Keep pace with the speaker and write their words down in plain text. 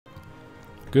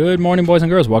Good morning, boys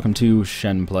and girls. Welcome to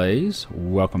Shenplays.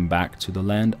 Welcome back to the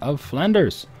land of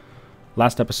Flanders.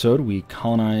 Last episode, we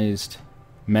colonized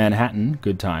Manhattan.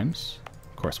 Good times.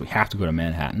 Of course, we have to go to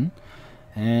Manhattan.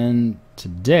 And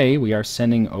today, we are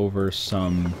sending over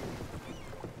some...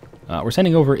 we're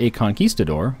sending over a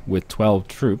conquistador with 12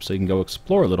 troops so you can go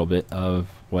explore a little bit of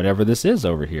whatever this is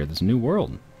over here, this new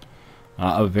world.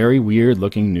 A very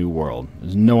weird-looking new world.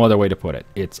 There's no other way to put it.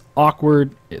 It's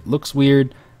awkward, it looks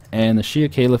weird, and the Shia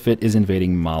Caliphate is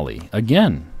invading Mali.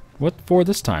 Again, what for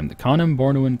this time? The Kanem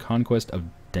Bornuan conquest of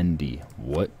Dendi.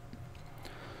 What?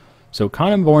 So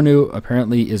Kanem Bornu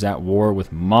apparently is at war with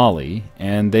Mali,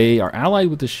 and they are allied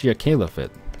with the Shia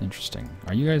Caliphate. Interesting.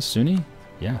 Are you guys Sunni?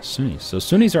 Yeah, Sunnis. So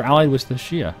Sunnis are allied with the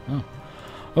Shia. Oh.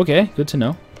 Okay, good to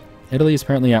know. Italy is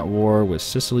apparently at war with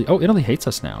Sicily. Oh, Italy hates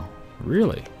us now.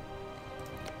 Really?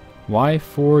 Why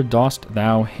for dost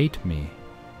thou hate me?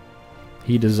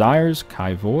 He desires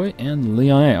Kaivoy and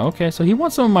Lyonnais. Okay, so he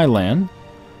wants some of my land.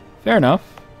 Fair enough.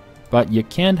 But you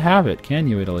can't have it, can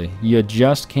you, Italy? You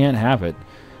just can't have it.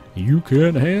 You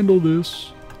can't handle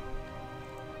this.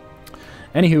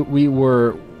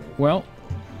 Anywho,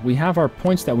 we have our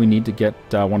points that we need to get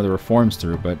one of the reforms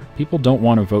through, but people don't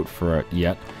want to vote for it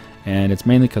yet. And it's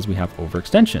mainly because we have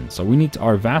overextension. So we need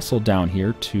our vassal down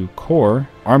here to core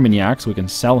Armagnac so we can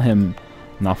sell him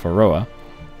Nafaroa.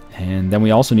 And then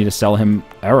we also need to sell him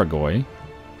Aragoy.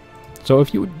 So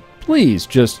if you would please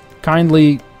just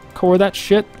kindly core that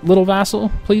shit, little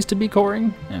vassal. Please to be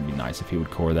coring. It'd be nice if you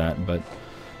would core that, but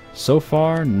so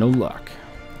far, no luck.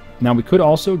 Now we could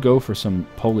also go for some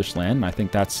Polish land, and I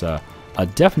think that's a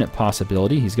definite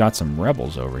possibility. He's got some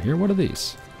rebels over here. What are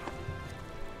these?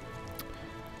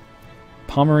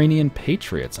 Pomeranian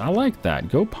Patriots. I like that.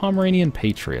 Go Pomeranian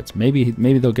Patriots. Maybe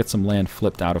they'll get some land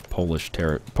flipped out of Polish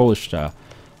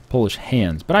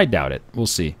hands, but I doubt it. We'll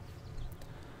see.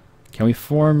 Can we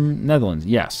form Netherlands?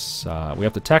 Yes. We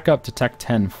have to tech up to tech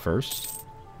 10 first.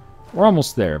 We're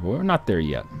almost there, but we're not there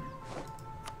yet.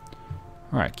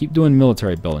 Alright, keep doing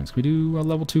military buildings. Can we do a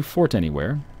level 2 fort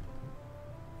anywhere?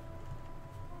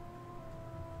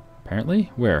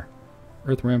 Apparently? Where?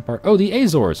 Earth Rampart. Oh, the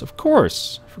Azores, of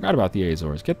course. Forgot about the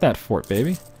Azores. Get that fort,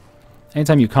 baby.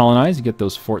 Anytime you colonize, you get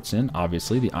those forts in.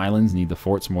 Obviously, the islands need the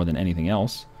forts more than anything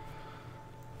else.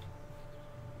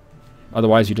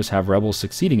 Otherwise, you just have rebels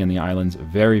succeeding in the islands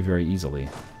very, very easily.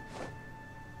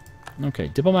 Okay,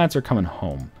 diplomats are coming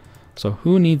home. So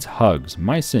who needs hugs?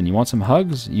 Meissen, you want some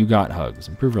hugs? You got hugs.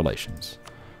 Improve relations.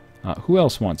 Who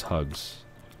else wants hugs?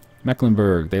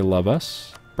 Mecklenburg, they love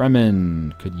us.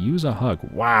 Bremen could use a hug.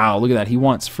 Wow, look at that. He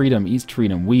wants freedom, East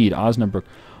Freedom, Weed, Osnabrück.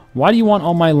 Why do you want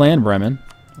all my land, Bremen?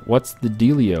 What's the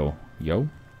dealio, yo?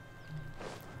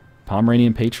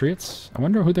 Pomeranian Patriots? I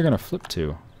wonder who they're going to flip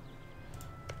to.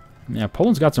 Yeah,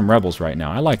 Poland's got some rebels right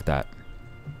now. I like that.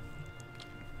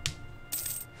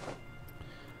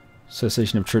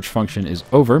 Cessation of church function is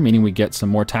over, meaning we get some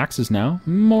more taxes now.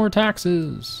 More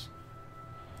taxes!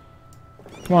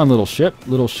 Come on, little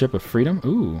ship of freedom.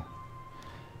 Ooh.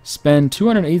 Spend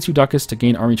 282 ducats to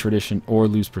gain army tradition or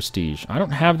lose prestige. I don't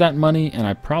have that money, and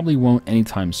I probably won't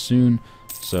anytime soon,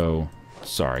 so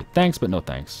sorry. Thanks, but no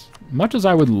thanks. Much as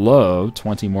I would love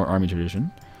 20 more army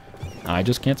tradition, I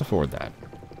just can't afford that.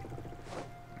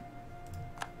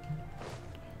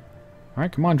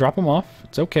 Alright, come on, drop them off.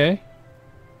 It's okay.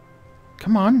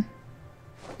 Come on.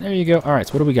 There you go. Alright,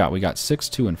 so what do we got? We got 6,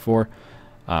 2, and 4.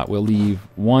 We'll leave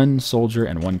 1 soldier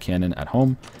and 1 cannon at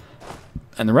home.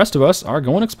 And the rest of us are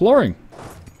going exploring.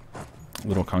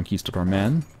 Little conquistador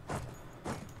man.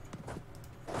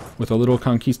 With a little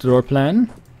conquistador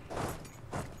plan.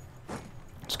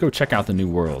 Let's go check out the new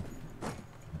world.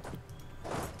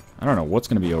 I don't know what's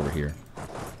going to be over here.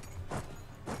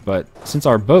 But since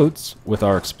our boats, with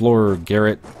our explorer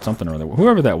Garrett something or other,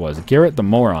 whoever that was, Garrett the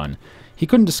moron, he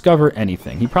couldn't discover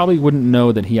anything. He probably wouldn't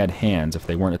know that he had hands if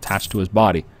they weren't attached to his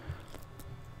body.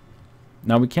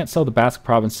 Now, we can't sell the Basque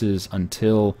provinces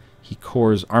until he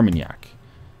cores Armagnac.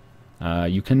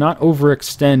 You cannot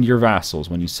overextend your vassals.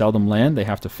 When you sell them land, they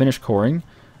have to finish coring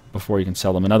before you can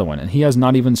sell them another one. And he has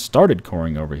not even started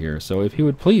coring over here. So if he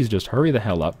would please just hurry the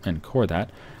hell up and core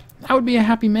that, I would be a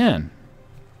happy man.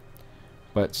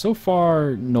 But so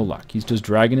far, no luck. He's just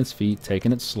dragging his feet,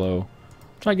 taking it slow,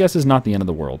 which I guess is not the end of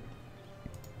the world.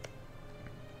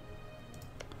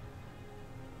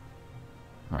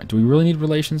 Alright, do we really need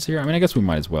relations here? I mean, I guess we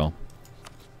might as well.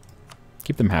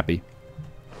 Keep them happy.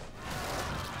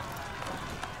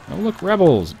 Oh, look,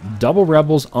 rebels. Double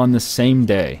rebels on the same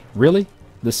day. Really?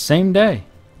 The same day?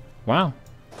 Wow.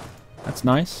 That's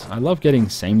nice. I love getting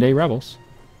same-day rebels.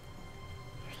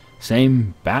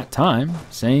 Same bat time,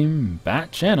 same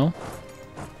bat channel.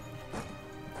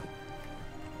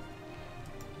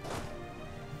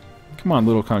 Come on,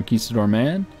 little conquistador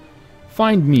man.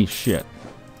 Find me shit.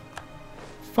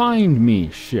 Find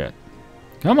me shit.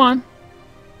 Come on.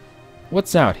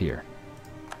 What's out here?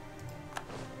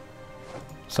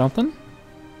 Something?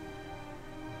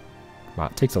 Wow,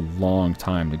 it takes a long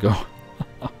time to go.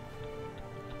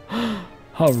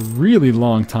 A really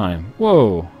long time.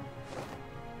 Whoa.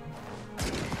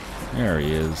 There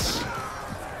he is.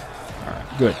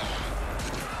 Alright, good.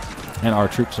 And our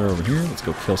troops are over here. Let's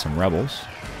go kill some rebels.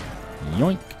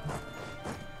 Yoink.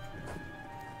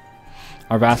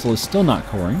 Our vassal is still not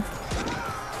coring.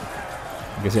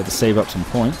 I guess he had to save up some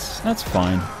points. That's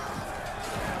fine.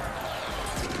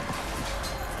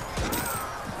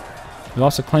 We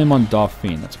lost a claim on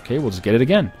Dauphine. That's okay. We'll just get it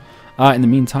again. In the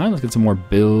meantime, let's get some more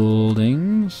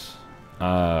buildings.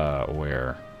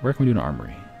 Where? Where can we do an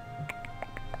armory?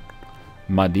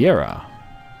 Madeira.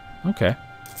 Okay.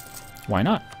 Why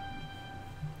not?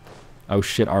 Oh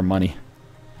shit, our money.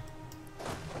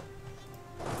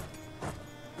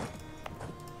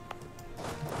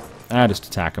 Just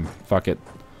attack him. Fuck it.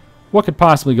 What could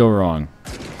possibly go wrong?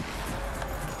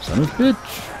 Son of a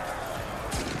bitch.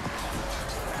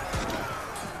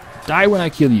 Die when I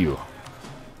kill you.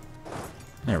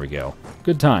 There we go.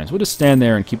 Good times. We'll just stand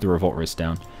there and keep the revolt risk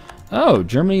down. Oh,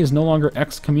 Germany is no longer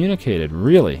excommunicated.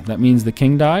 Really? That means the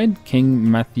king died? King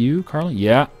Matthew Carlin?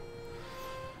 Yeah.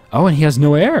 Oh, and he has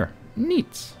no heir.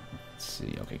 Neat. Let's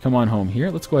see. Okay, come on home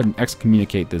here. Let's go ahead and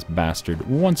excommunicate this bastard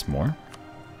once more.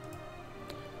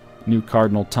 New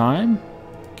cardinal time.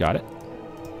 Got it.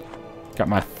 Got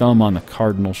my thumb on the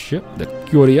cardinal ship. The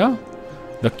Curia.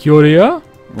 The Curia.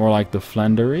 More like the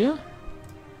Flanderia.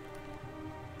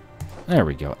 There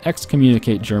we go.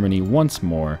 Excommunicate Germany once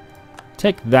more.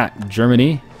 Take that,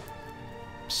 Germany.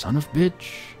 Son of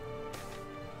bitch.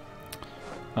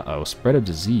 Uh-oh, spread of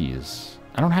disease.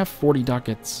 I don't have 40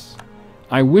 ducats.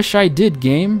 I wish I did,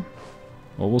 game.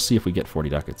 Well, we'll see if we get 40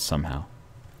 ducats somehow.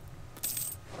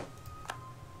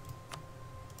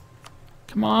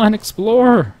 Come on,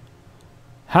 explore.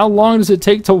 How long does it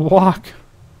take to walk?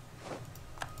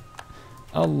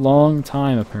 A long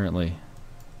time, apparently.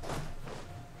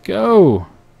 Go!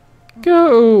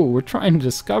 Go! We're trying to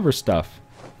discover stuff.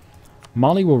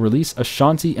 Mali will release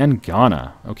Ashanti and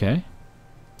Ghana. Okay.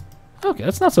 Okay,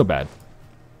 that's not so bad.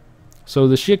 So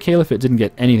the Shia Caliphate didn't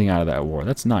get anything out of that war.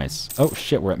 That's nice. Oh,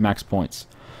 shit, we're at max points.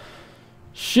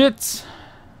 Shit!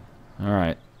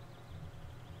 Alright.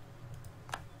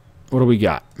 What do we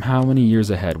got? How many years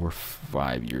ahead? We're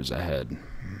 5 years ahead.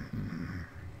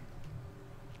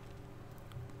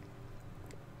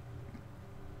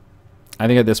 I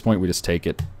think at this point we just take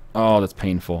it. Oh, that's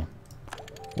painful.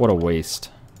 What a waste.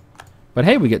 But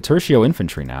hey, we get Tertio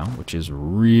infantry now, which is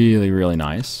really, really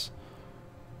nice.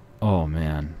 Oh,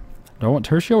 man. Do I want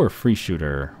Tertio or Free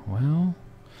Shooter? Well,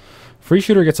 Free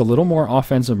Shooter gets a little more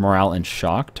offensive morale and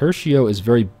shock. Tertio is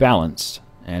very balanced,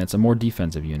 and it's a more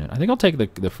defensive unit. I think I'll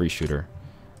take the Free Shooter.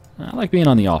 I like being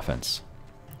on the offense.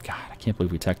 God, I can't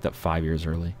believe we teched up 5 years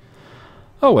early.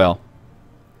 Oh, well.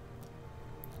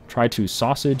 Try to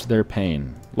sausage their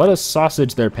pain. Let us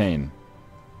sausage their pain.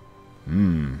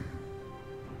 Come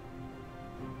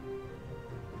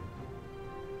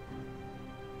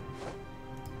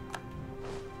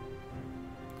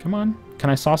on. Can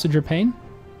I sausage your pain?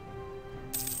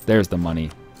 There's the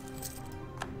money.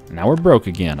 Now we're broke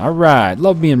again. Alright.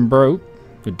 Love being broke.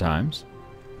 Good times.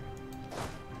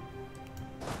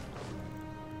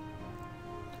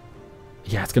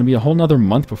 Yeah, it's going to be a whole nother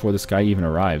month before this guy even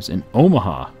arrives in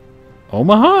Omaha.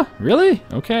 Omaha? Really?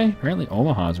 Okay. Apparently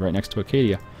Omaha is right next to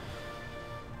Acadia.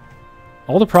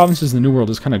 All the provinces in the New World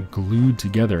is kind of glued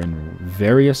together in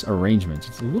various arrangements.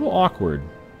 It's a little awkward.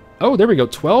 Oh, there we go.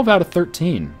 12 out of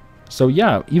 13. So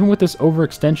yeah, even with this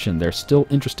overextension, they're still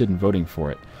interested in voting for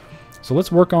it. So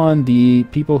let's work on the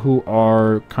people who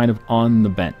are kind of on the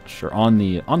bench, or on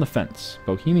the fence.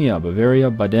 Bohemia, Bavaria,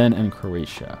 Baden, and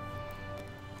Croatia.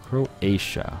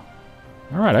 Croatia.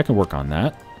 Alright, I can work on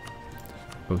that.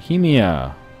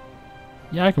 Bohemia.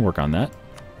 Yeah, I can work on that.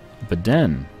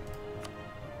 Baden.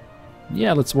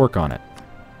 Yeah, let's work on it.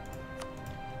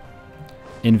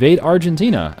 Invade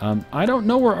Argentina. I don't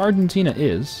know where Argentina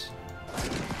is.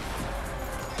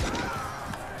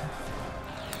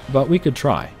 But we could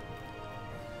try.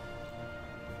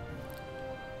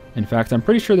 In fact, I'm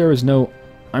pretty sure there is no...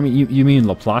 I mean, you mean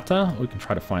La Plata? We can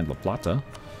try to find La Plata.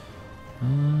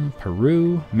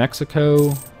 Peru,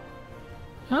 Mexico.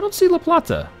 I don't see La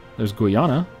Plata. There's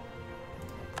Guyana.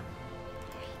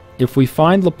 If we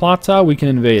find La Plata, we can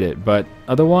invade it. But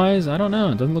otherwise, I don't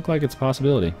know. It doesn't look like it's a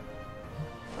possibility.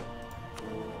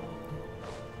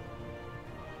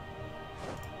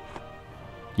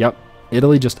 Yep.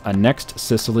 Italy just annexed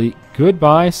Sicily.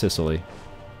 Goodbye, Sicily.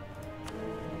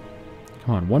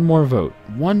 Come on, one more vote.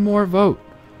 One more vote.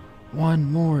 One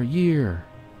more year.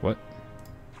 What?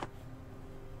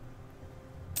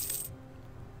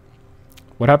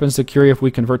 What happens to Curia if we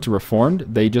convert to Reformed?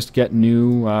 They just get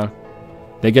new,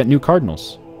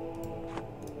 cardinals.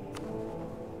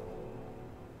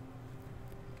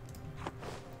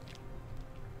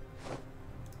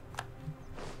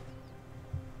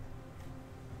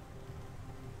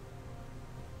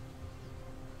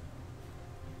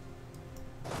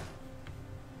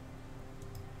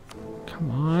 Come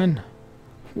on.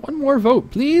 One more vote,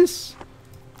 please.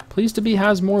 Please to be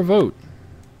has more vote.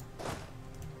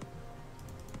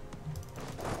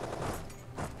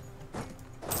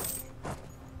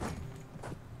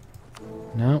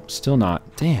 No, still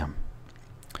not. Damn.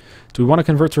 Do we want to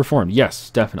convert to Reformed?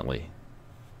 Yes, definitely.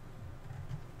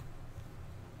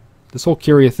 This whole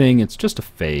Curia thing, it's just a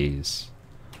phase.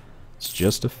 It's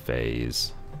just a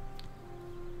phase.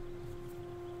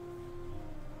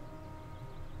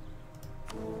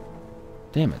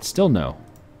 Damn it, still no.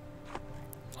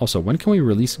 Also, when can we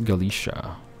release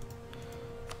Galicia?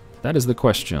 That is the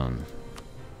question.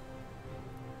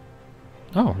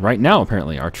 Oh, right now,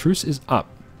 apparently. Our truce is up.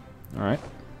 Alright.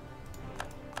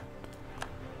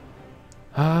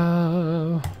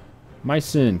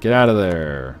 Meissen, get out of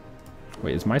there.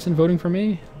 Wait, is Meissen voting for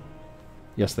me?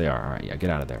 Yes, they are. Alright, yeah, get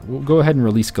out of there. We'll go ahead and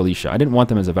release Galicia. I didn't want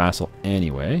them as a vassal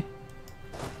anyway.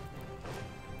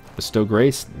 Bestow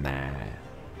Grace? Nah.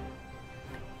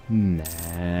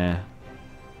 Nah.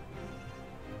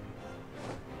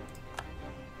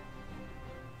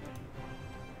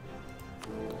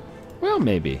 Well,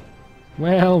 maybe.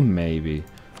 Well, maybe.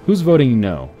 Who's voting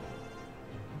no?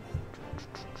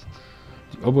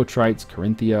 Obotrites,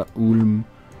 Carinthia, Ulm.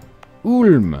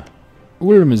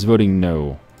 Ulm is voting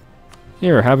no.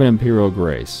 Here, have an Imperial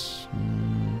Grace.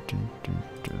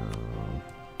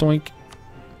 Doink.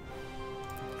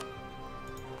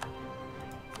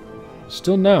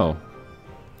 Still no.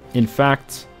 In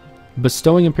fact,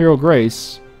 bestowing Imperial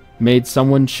Grace made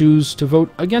someone choose to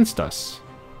vote against us.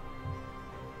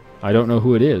 I don't know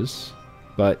who it is,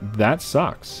 but that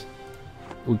sucks.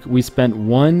 We spent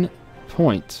 1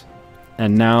 point,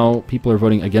 and now people are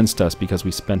voting against us because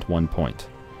we spent 1 point.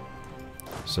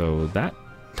 So that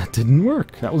didn't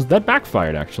work. That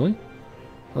backfired, actually.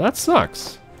 Well, that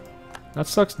sucks. That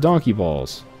sucks donkey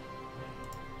balls.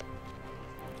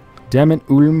 Damn it,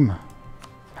 Ulm.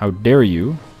 How dare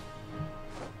you?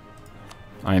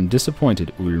 I am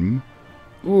disappointed, Ulm.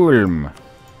 Ulm.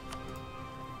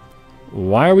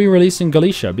 Why are we releasing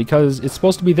Galicia? Because it's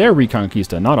supposed to be their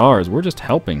Reconquista, not ours. We're just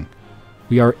helping.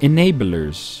 We are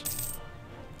enablers.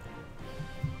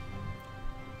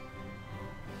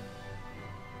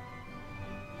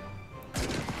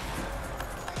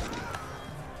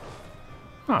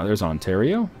 Ah, there's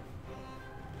Ontario.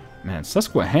 Man,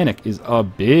 Susquehannock is a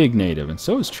big native, and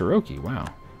so is Cherokee. Wow.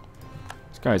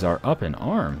 These guys are up in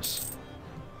arms.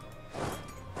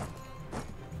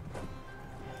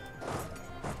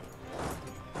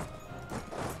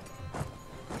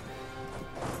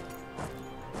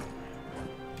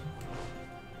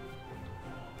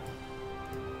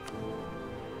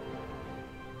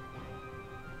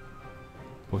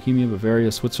 Bohemia,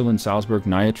 Bavaria, Switzerland, Salzburg,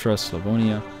 Niatra,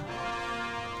 Slavonia.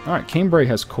 Alright, Cambrai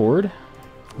has cord.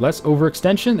 Less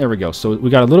overextension. There we go. So we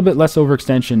got a little bit less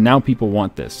overextension. Now people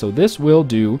want this. So this will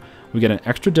do. We get an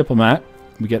extra diplomat.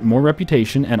 We get more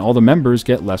reputation. And all the members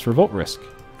get less revolt risk.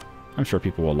 I'm sure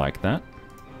people will like that.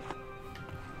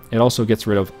 It also gets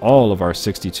rid of all of our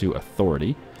 62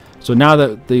 authority. So now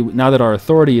that our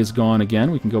authority is gone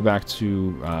again, we can go back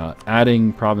to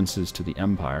adding provinces to the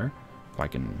empire. If I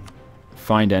can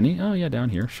find any. Oh yeah, down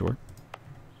here, sure.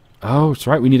 Oh, that's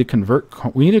right. We need to convert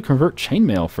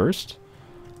chainmail first.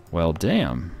 Well,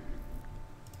 damn.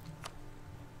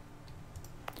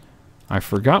 I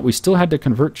forgot we still had to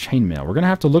convert chainmail. We're going to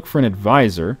have to look for an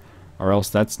advisor, or else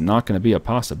that's not going to be a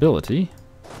possibility.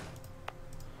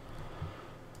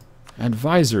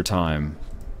 Advisor time.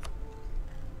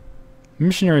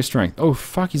 Missionary strength. Oh,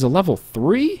 fuck, he's a level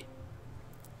 3?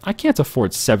 I can't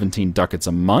afford 17 ducats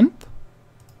a month.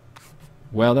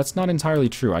 Well, that's not entirely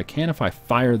true. I can if I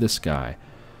fire this guy.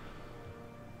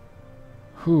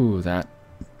 Whew, that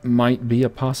might be a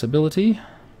possibility.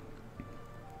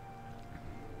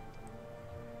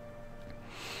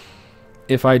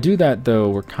 If I do that, though,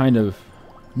 we're kind of...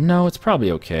 No, it's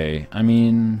probably okay. I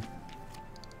mean...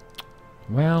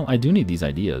 Well, I do need these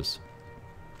ideas.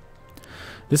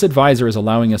 This advisor is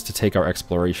allowing us to take our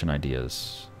exploration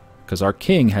ideas. Because our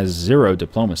king has 0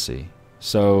 diplomacy.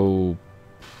 So...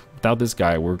 Without this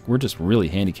guy, we're just really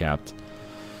handicapped.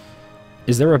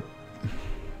 Is there a...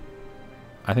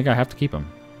 I think I have to keep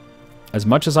him. As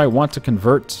much as I want to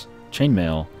convert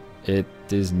chainmail, it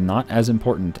is not as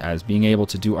important as being able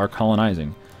to do our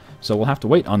colonizing. So we'll have to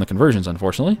wait on the conversions,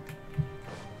 unfortunately.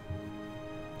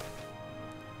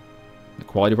 The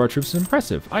quality of our troops is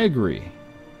impressive. I agree.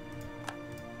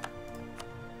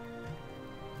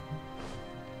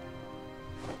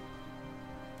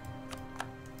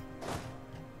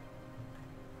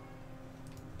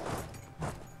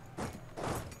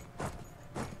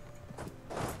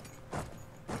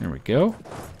 There we go.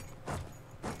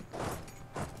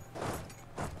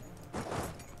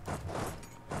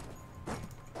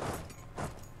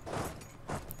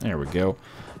 There we go.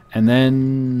 And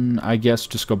then, I guess,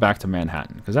 just go back to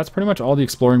Manhattan. Because that's pretty much all the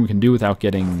exploring we can do without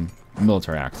getting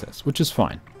military access, which is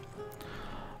fine.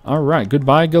 Alright,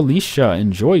 goodbye Galicia.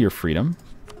 Enjoy your freedom.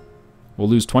 We'll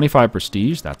lose 25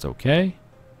 prestige. That's okay.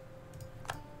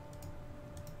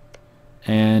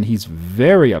 And he's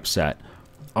very upset.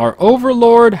 Our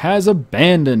overlord has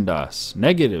abandoned us.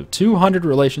 Negative 200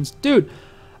 relations. Dude,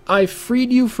 I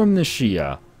freed you from the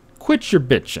Shia. Quit your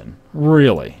bitchin'.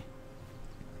 Really.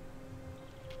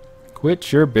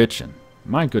 Quit your bitchin'.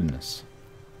 My goodness.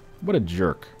 What a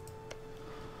jerk.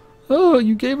 Oh,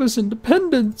 you gave us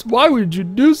independence. Why would you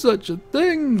do such a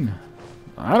thing?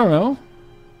 I don't know.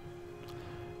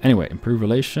 Anyway, improve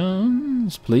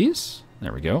relations, please.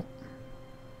 There we go.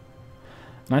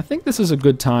 And I think this is a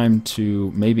good time to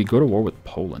maybe go to war with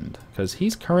Poland, because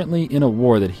he's currently in a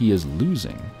war that he is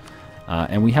losing.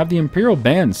 And we have the Imperial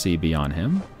Band CB on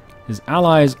him. His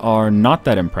allies are not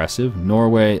that impressive.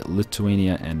 Norway,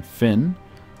 Lithuania, and Finn.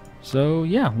 So,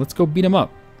 yeah, let's go beat him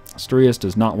up. Asturias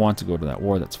does not want to go to that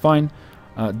war. That's fine.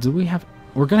 Do we have...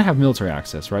 We're going to have military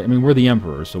access, right? I mean, we're the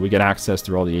Emperor, so we get access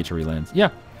through all the HRE lands.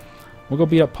 Yeah, we'll go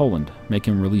beat up Poland. Make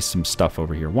him release some stuff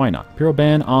over here. Why not? Imperial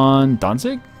ban on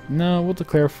Danzig? No, we'll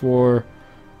declare for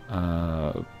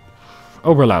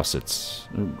Oberlausitz.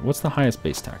 What's the highest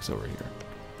base tax over here?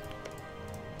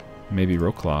 Maybe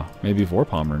Wroclaw. Maybe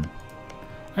Vorpommern.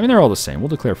 I mean, they're all the same. We'll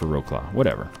declare for Wroclaw.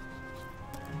 Whatever.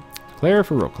 Declare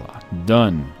for Wroclaw.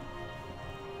 Done.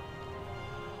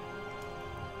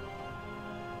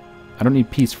 I don't need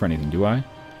peace for anything, do I?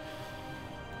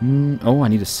 Oh, I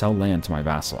need to sell land to my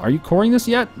vassal. Are you coring this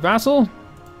yet, vassal?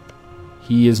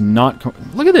 He is not...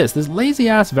 Look at this. This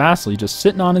lazy-ass vassal. He's just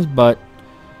sitting on his butt.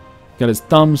 Got his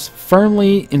thumbs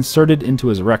firmly inserted into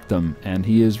his rectum. And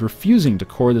he is refusing to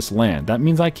core this land. That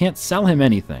means I can't sell him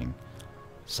anything.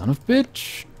 Son of a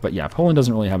bitch. But yeah, Poland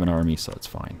doesn't really have an army, so it's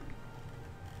fine.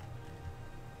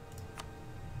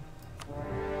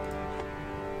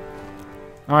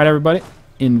 Alright, everybody.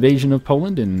 Invasion of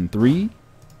Poland in 3,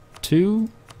 2,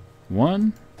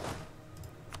 1.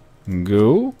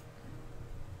 Go.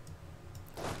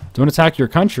 Don't attack your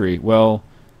country. Well,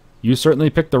 you certainly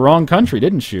picked the wrong country,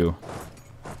 didn't you?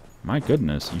 My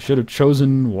goodness, you should have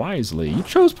chosen wisely. You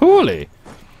chose poorly.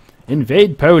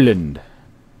 Invade Poland.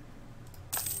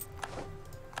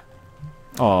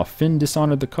 Aw, Finn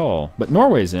dishonored the call. But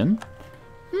Norway's in.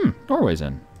 Norway's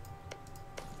in.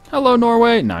 Hello,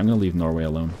 Norway. No, I'm going to leave Norway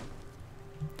alone.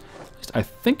 At least I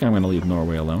think I'm going to leave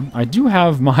Norway alone. I do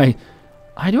have my...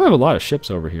 I do have a lot of ships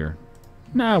over here.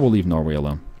 Nah, we'll leave Norway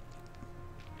alone.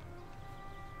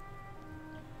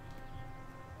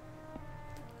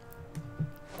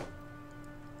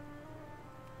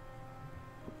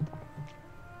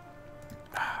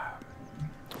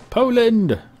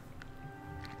 Poland!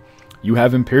 You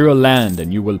have Imperial land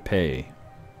and you will pay.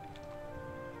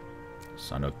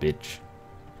 Son of a bitch.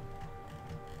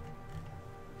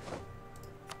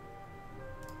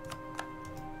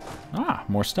 Ah,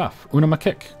 more stuff.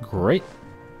 Unamakik. Great.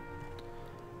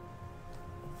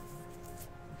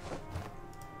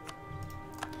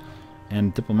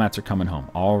 And diplomats are coming home.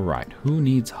 Alright, who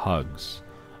needs hugs?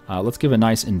 Let's give a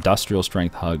nice industrial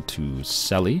strength hug to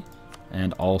Selly.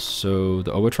 And also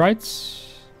the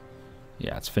Obotrites.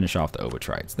 Yeah, let's finish off the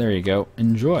Obotrites. There you go.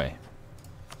 Enjoy.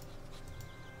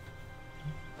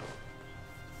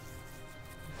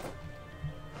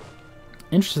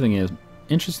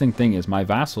 Interesting thing is my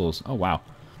vassals... Oh, wow.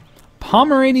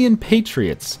 Pomeranian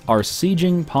patriots are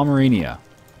sieging Pomerania.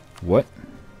 What?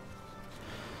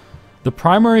 The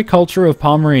primary culture of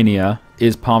Pomerania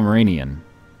is Pomeranian.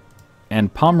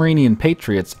 And Pomeranian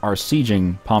patriots are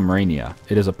sieging Pomerania.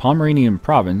 It is a Pomeranian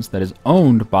province that is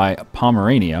owned by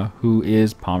Pomerania, who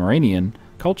is Pomeranian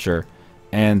culture,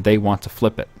 and they want to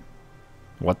flip it.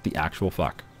 What the actual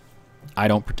fuck? I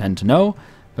don't pretend to know,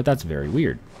 but that's very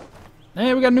weird.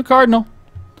 Hey, we got a new cardinal.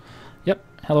 Yep.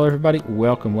 Hello, everybody.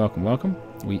 Welcome, welcome, welcome.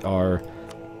 We are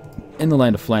in the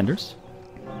land of Flanders.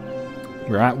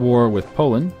 We're at war with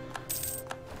Poland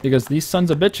because these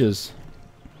sons of bitches.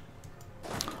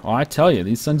 Oh, I tell you,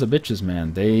 these sons of bitches,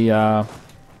 man. They have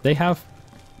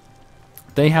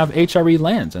HRE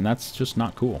lands, and that's just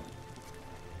not cool.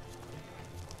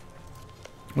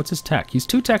 What's his tech? He's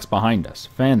 2 techs behind us.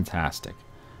 Fantastic.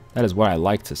 That is what I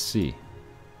like to see.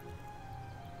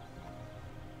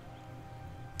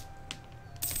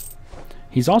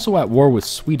 He's also at war with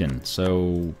Sweden,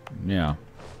 so yeah.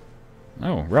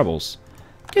 Oh, rebels.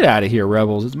 Get out of here,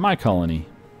 rebels. It's my colony.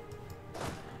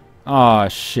 Aw,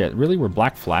 shit. Really? We're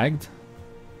black flagged?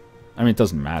 I mean, it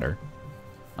doesn't matter.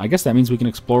 I guess that means we can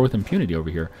explore with impunity over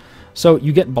here. So,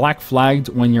 you get black flagged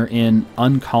when you're in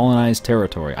uncolonized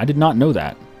territory. I did not know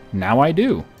that. Now I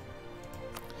do.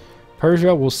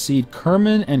 Persia will cede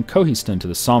Kerman and Kohistan to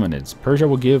the Samanids. Persia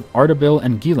will give Ardabil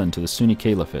and Gilan to the Sunni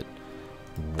Caliphate.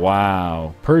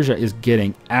 Wow. Persia is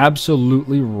getting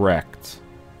absolutely wrecked.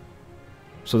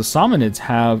 So the Samanids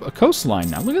have a coastline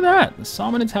now. Look at that. The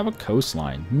Samanids have a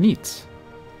coastline. Neat.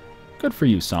 Good for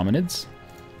you, Samanids.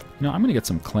 You know, I'm going to get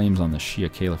some claims on the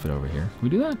Shia Caliphate over here. Can we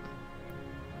do that?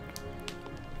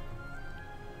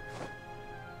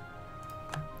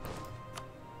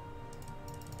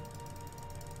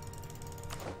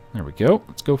 There we go.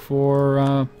 Let's go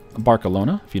for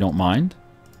Barcelona, if you don't mind.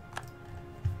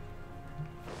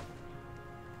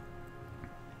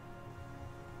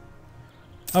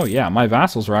 Oh yeah, my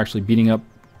vassals are actually beating up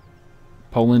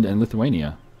Poland and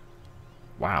Lithuania.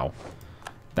 Wow.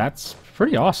 That's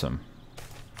pretty awesome.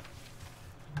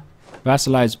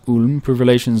 Vassalize Ulm, prove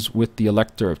relations with the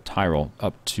Elector of Tyrol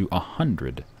up to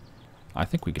 100. I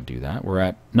think we could do that. We're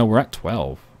at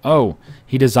 12. Oh,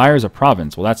 he desires a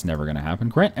province. Well, that's never going to happen.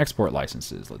 Grant export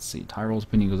licenses. Let's see. Tyrol's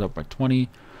opinion goes up by 20.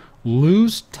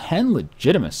 Lose 10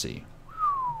 legitimacy.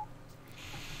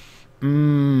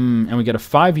 And we get a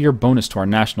 5-year bonus to our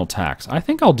national tax. I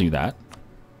think I'll do that.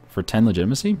 For 10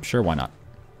 legitimacy? Sure, why not?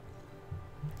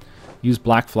 Use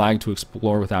black flag to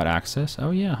explore without access.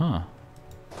 Oh, yeah, huh.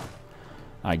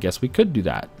 I guess we could do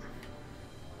that.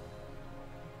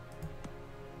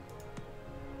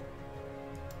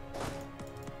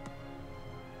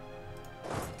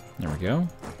 There we go.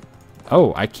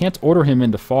 Oh, I can't order him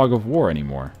into Fog of War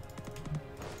anymore.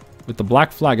 With the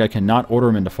black flag, I cannot order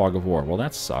him into Fog of War. Well,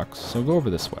 that sucks. So go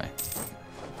over this way.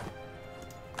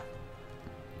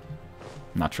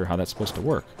 Not sure how that's supposed to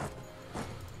work.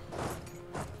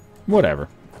 Whatever.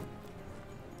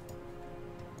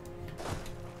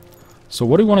 So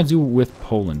what do we want to do with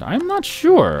Poland? I'm not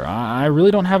sure. I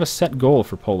really don't have a set goal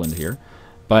for Poland here.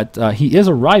 But he is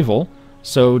a rival,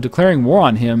 so declaring war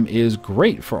on him is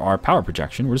great for our power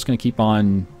projection. We're just going to keep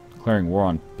on declaring war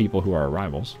on people who are our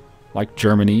rivals. Like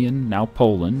Germany and now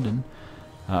Poland. And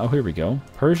oh, here we go.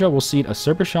 Persia will cede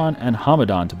Azerbaijan and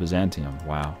Hamadan to Byzantium.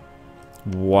 Wow.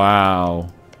 Wow.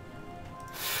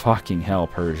 Fucking hell,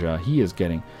 Persia. He is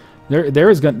getting... There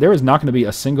is not going to be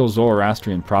a single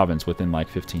Zoroastrian province within like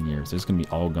 15 years. It's going to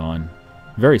be all gone.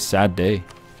 Very sad day.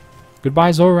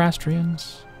 Goodbye,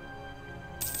 Zoroastrians.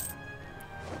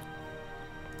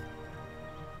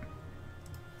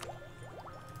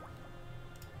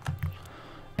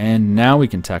 And now we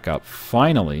can tech up.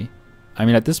 Finally. I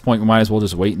mean, at this point, we might as well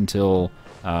just wait until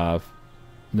the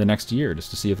next year just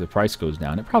to see if the price goes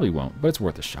down. It probably won't, but it's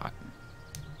worth a shot.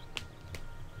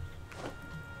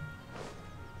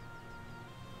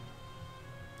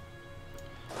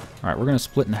 Alright, we're going to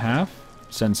split in half.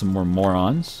 Send some more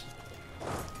morons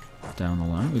down the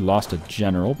line. We lost a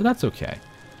general, but that's okay.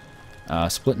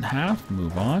 Split in half.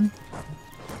 Move on.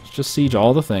 Let's just siege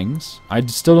all the things. I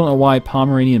still don't know why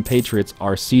Pomeranian patriots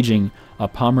are sieging a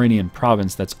Pomeranian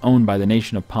province that's owned by the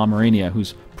nation of Pomerania,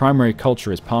 whose primary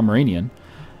culture is Pomeranian.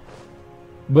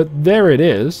 But there it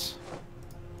is.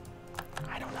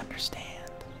 I don't understand.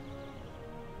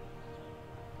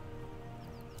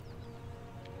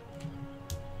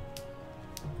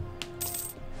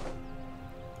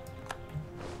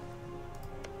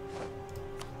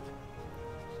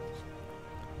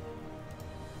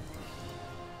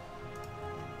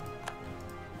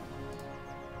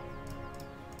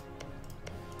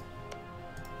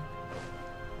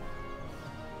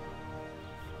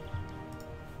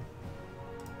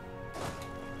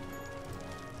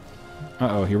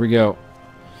 Uh-oh, here we go.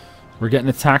 We're getting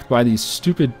attacked by these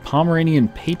stupid Pomeranian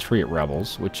Patriot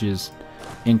rebels, which is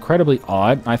incredibly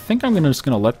odd. I think I'm just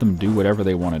going to let them do whatever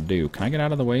they want to do. Can I get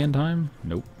out of the way in time?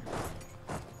 Nope.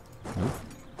 Nope.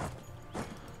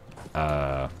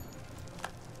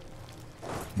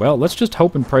 Well, let's just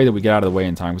hope and pray that we get out of the way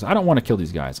in time, because I don't want to kill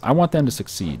these guys. I want them to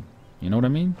succeed. You know what I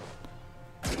mean?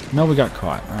 No, we got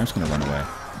caught. I'm just going to run away.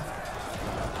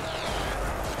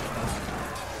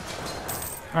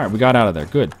 Alright, we got out of there.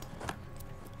 Good.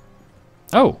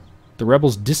 Oh, the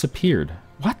rebels disappeared.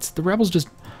 What? The rebels just...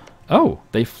 Oh,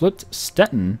 they flipped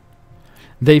Stettin.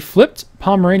 They flipped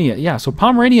Pomerania. Yeah, so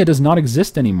Pomerania does not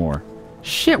exist anymore.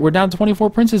 Shit, we're down to 24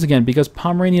 princes again because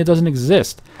Pomerania doesn't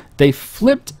exist. They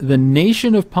flipped the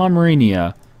nation of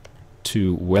Pomerania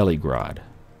to Welligrad.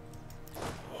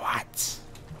 What?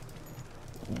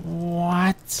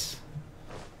 What?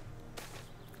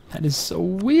 That is so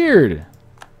weird.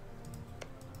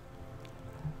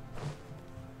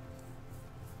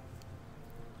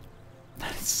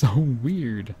 That is so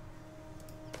weird.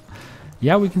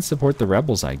 Yeah, we can support the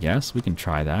rebels, I guess. We can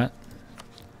try that.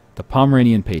 The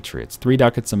Pomeranian Patriots. 3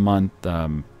 ducats a month.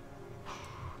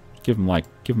 Give them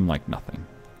like nothing.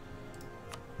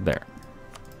 There.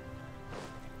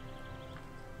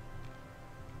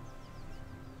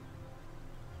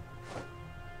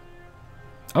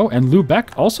 Oh, and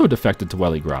Lubeck also defected to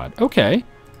Welligrad. Okay.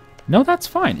 No, that's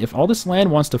fine. If all this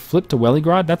land wants to flip to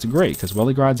Welligrad, that's great, because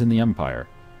Welligrad's in the Empire.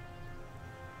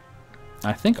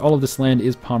 I think all of this land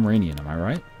is Pomeranian, am I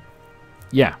right?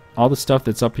 Yeah, all the stuff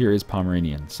that's up here is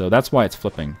Pomeranian, so that's why it's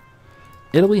flipping.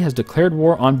 Italy has declared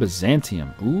war on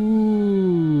Byzantium. Ooh.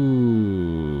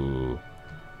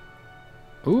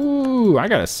 Ooh, I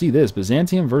gotta see this.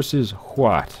 Byzantium versus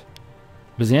what?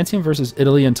 Byzantium versus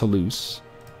Italy and Toulouse.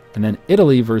 And then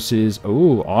Italy versus,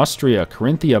 oh, Austria,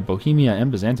 Carinthia, Bohemia,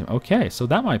 and Byzantium. Okay, so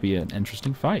that might be an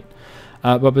interesting fight.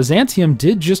 But Byzantium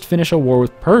did just finish a war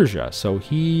with Persia, so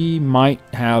he might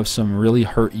have some really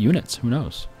hurt units. Who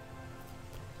knows?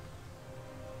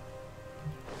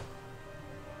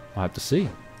 I'll have to see.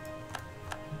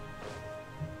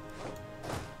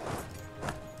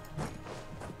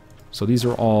 So these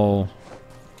are all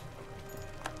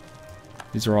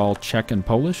Czech and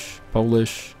Polish?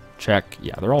 Polish, Czech.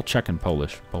 Yeah, they're all Czech and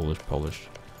Polish. Polish.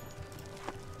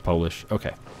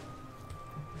 Okay.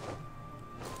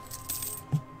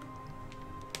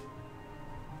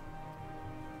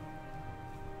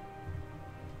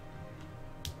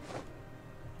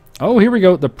 Oh, here we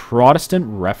go. The Protestant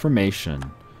Reformation.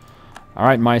 All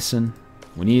right, Meissen.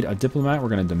 We need a diplomat. We're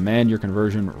going to demand your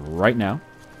conversion right now.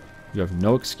 You have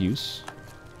no excuse.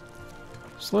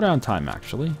 Slow down time,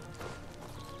 actually.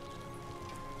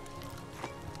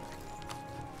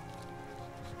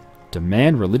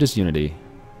 Demand religious unity.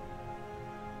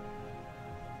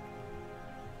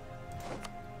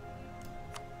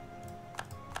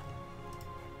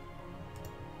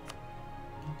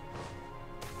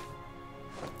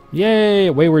 Yay!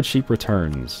 Wayward Sheep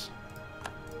returns.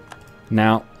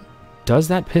 Now, does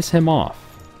that piss him off?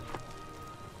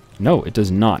 No, it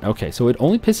does not. Okay, so it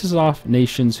only pisses off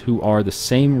nations who are the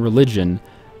same religion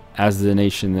as the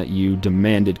nation that you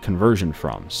demanded conversion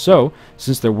from. So,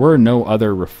 since there were no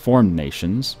other reformed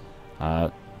nations,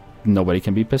 nobody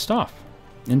can be pissed off.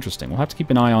 Interesting. We'll have to keep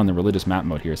an eye on the religious map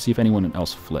mode here, see if anyone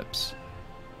else flips.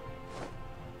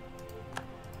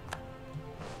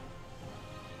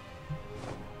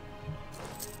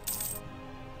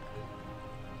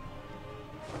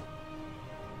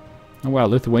 Oh wow,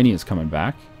 Lithuania's coming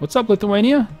back. What's up,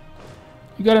 Lithuania?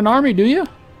 You got an army, do you?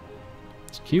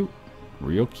 It's cute.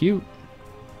 Real cute.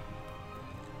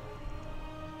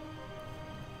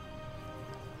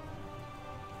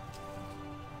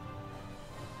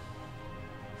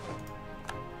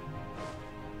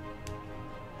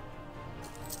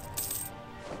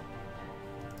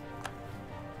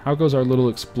 How goes our little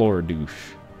explorer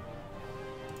douche?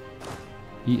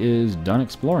 He is done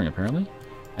exploring, apparently.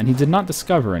 And he did not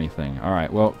discover anything.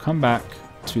 Alright, well, come back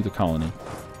to the colony.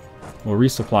 We'll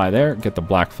resupply there, get the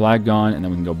black flag gone, and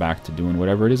then we can go back to doing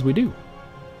whatever it is we do.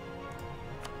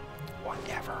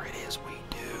 Whatever it is we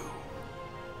do.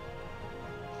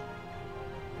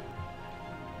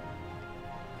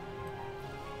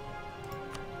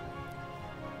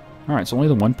 Alright, so only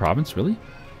the one province, really?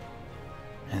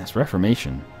 Man, this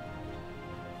Reformation.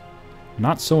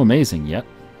 Not so amazing yet.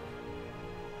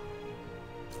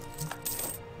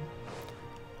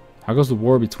 How goes the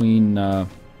war between... oh,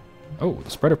 the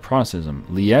spread of Protestantism.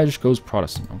 Liège goes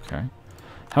Protestant. Okay.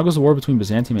 How goes the war between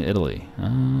Byzantium and Italy?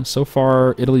 So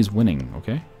far, Italy's winning.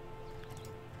 Okay.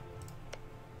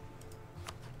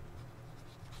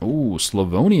 Oh,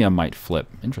 Slavonia might flip.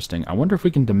 Interesting. I wonder if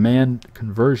we can demand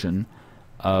conversion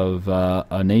of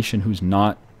a nation who's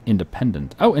not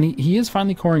independent. Oh, and he is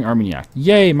finally coring Armagnac.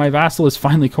 Yay, my vassal is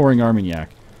finally coring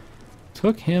Armagnac.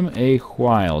 Took him a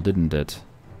while, didn't it?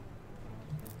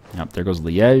 Yep, there goes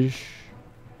Liège.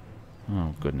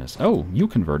 Oh, goodness. Oh, you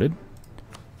converted.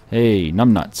 Hey,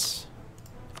 numbnuts.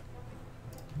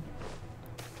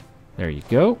 There you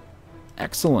go.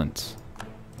 Excellent.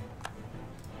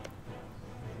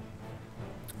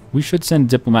 We should send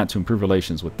diplomat to improve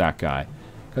relations with that guy,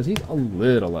 because he's a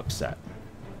little upset.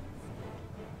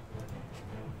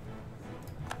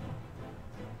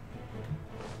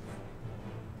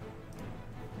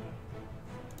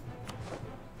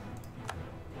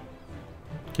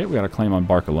 Okay, we got a claim on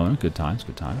Barcelona. Good times,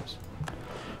 good times.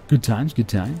 Good times, good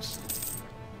times.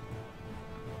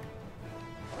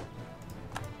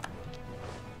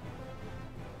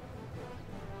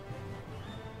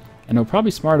 And it'll probably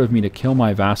be smart of me to kill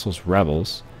my vassal's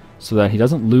rebels so that he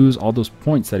doesn't lose all those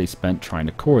points that he spent trying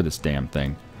to core this damn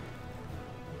thing.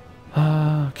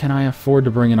 Can I afford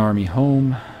to bring an army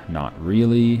home? Not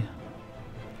really.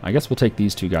 I guess we'll take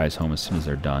these two guys home as soon as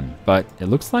they're done. But it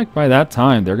looks like by that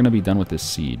time they're going to be done with this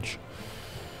siege.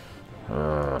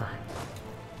 Alright,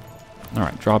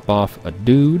 drop off a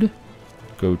dude.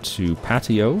 Go to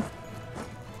patio.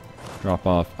 Drop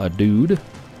off a dude.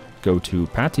 Go to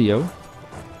patio.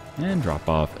 And drop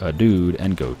off a dude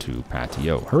and go to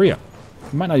patio. Hurry up.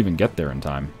 We might not even get there in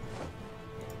time.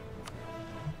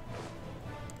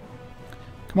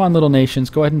 Come on, little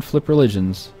nations. Go ahead and flip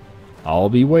religions. I'll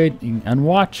be waiting and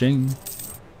watching.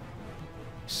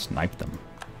 Snipe them.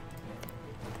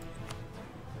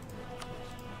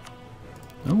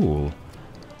 Oh.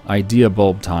 Idea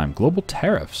bulb time. Global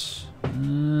tariffs.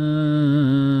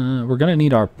 We're going to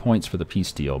need our points for the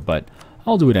peace deal, but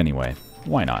I'll do it anyway.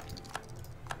 Why not?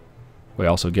 We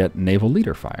also get naval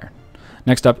leader fire.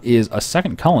 Next up is a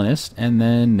second colonist and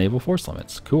then naval force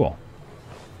limits. Cool.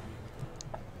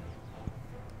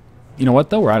 You know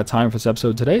what, though? We're out of time for this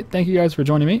episode today. Thank you guys for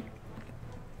joining me.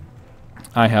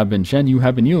 I have been Shen. You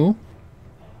have been you.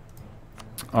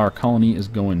 Our colony is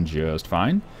going just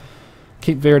fine.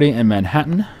 Cape Verde and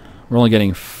Manhattan. We're only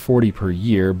getting 40 per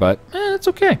year, but it's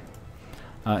okay.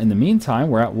 In the meantime,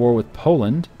 we're at war with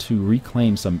Poland to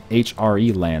reclaim some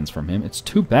HRE lands from him. It's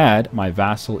too bad my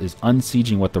vassal is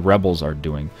unsieging what the rebels are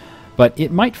doing, but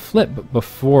it might flip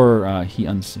before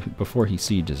he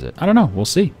sieges it. I don't know. We'll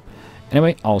see.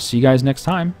 Anyway, I'll see you guys next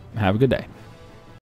time. Have a good day.